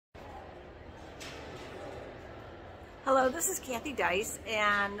Hello, this is Kathy Dise,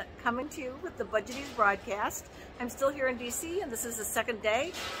 and coming to you with the BudgetEase Broadcast. I'm still here in DC, and this is the second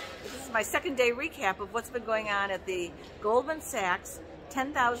day. This is my second day recap of what's been going on at the Goldman Sachs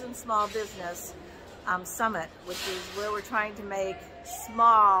 10,000 Small Business Summit, which is where we're trying to make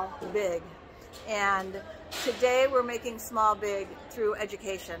small big. And today we're making small big through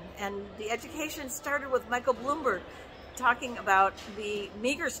education. And the education started with Michael Bloomberg talking about the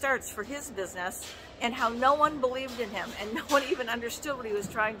meager starts for his business and how no one believed in him and no one even understood what he was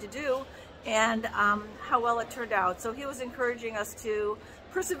trying to do and how well it turned out. So he was encouraging us to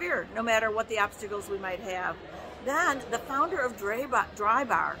persevere no matter what the obstacles we might have. Then the founder of Dry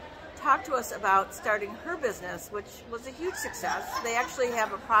Bar talked to us about starting her business, which was a huge success. They actually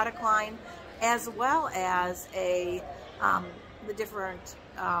have a product line as well as the different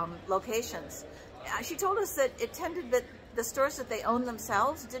locations. She told us that it tended that the stores that they own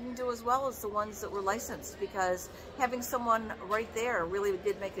themselves didn't do as well as the ones that were licensed, because having someone right there really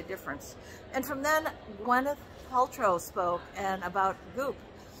did make a difference. And from then, Gwyneth Paltrow spoke about Goop,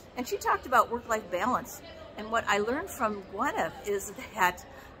 and she talked about work-life balance. And what I learned from Gwyneth is that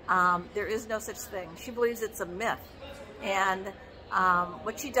there is no such thing. She believes it's a myth. And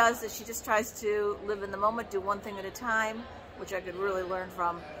what she does is she just tries to live in the moment, do one thing at a time, which I could really learn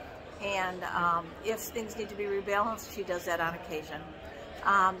from. And if things need to be rebalanced, she does that on occasion.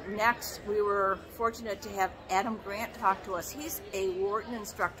 Next, we were fortunate to have Adam Grant talk to us. He's a Wharton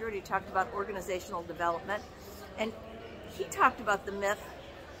instructor, and he talked about organizational development. And he talked about the myth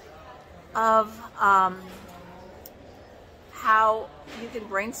of how you can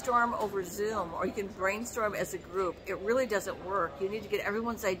brainstorm over Zoom or you can brainstorm as a group. It really doesn't work. You need to get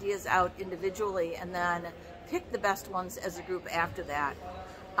everyone's ideas out individually and then pick the best ones as a group after that.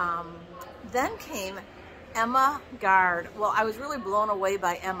 Then came Emma Gard. Well, I was really blown away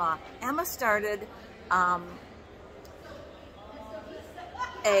by Emma. Emma started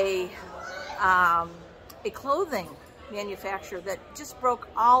a clothing manufacturer that just broke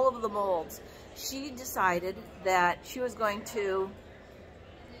all of the molds. She decided that she was going to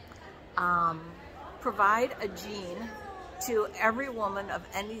provide a jean to every woman of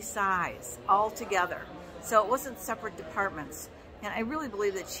any size all together. So it wasn't separate departments. And I really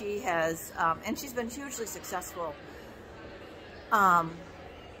believe that she has, and she's been hugely successful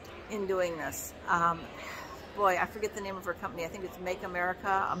in doing this. Boy, I forget the name of her company. I think it's Make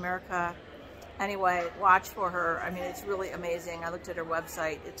America. Anyway, watch for her. I mean, it's really amazing. I looked at her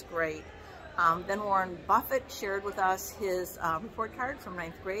website. It's great. Then Warren Buffett shared with us his report card from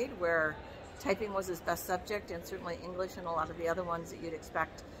 9th grade, where typing was his best subject, and certainly English and a lot of the other ones that you'd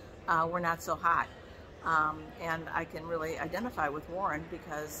expect were not so hot. And I can really identify with Warren,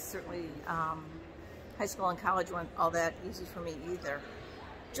 because certainly high school and college weren't all that easy for me either.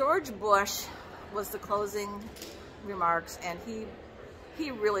 George Bush was the closing remarks, and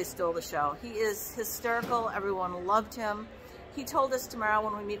he really stole the show. He is hysterical. Everyone loved him. He told us tomorrow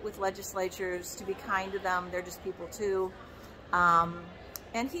when we meet with legislatures to be kind to them. They're just people too.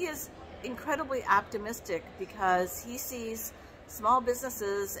 And he is incredibly optimistic, because he sees small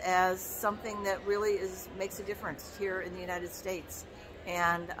businesses as something that really makes a difference here in the United States.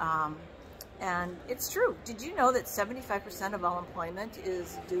 And it's true. Did you know that 75% of all employment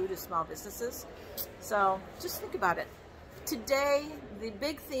is due to small businesses? So just think about it. Today, the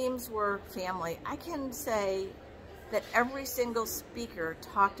big themes were family. I can say that every single speaker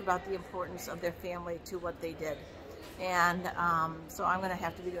talked about the importance of their family to what they did. And so I'm going to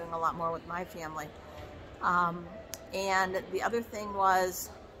have to be doing a lot more with my family. And the other thing was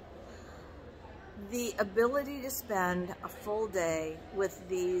the ability to spend a full day with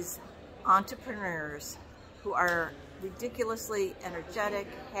these entrepreneurs who are ridiculously energetic,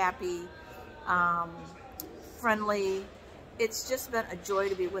 happy, friendly. It's just been a joy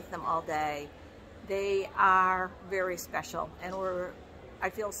to be with them all day. They are very special, and I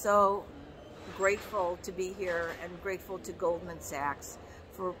feel so grateful to be here, and grateful to Goldman Sachs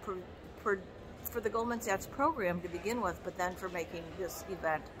for the Goldman Sachs program to begin with, but then for making this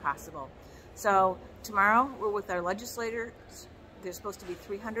event possible. So tomorrow we're with our legislators. There's supposed to be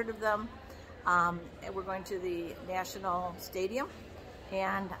 300 of them, and we're going to the National Stadium,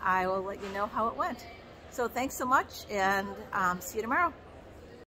 and I will let you know how it went. So thanks so much, and see you tomorrow.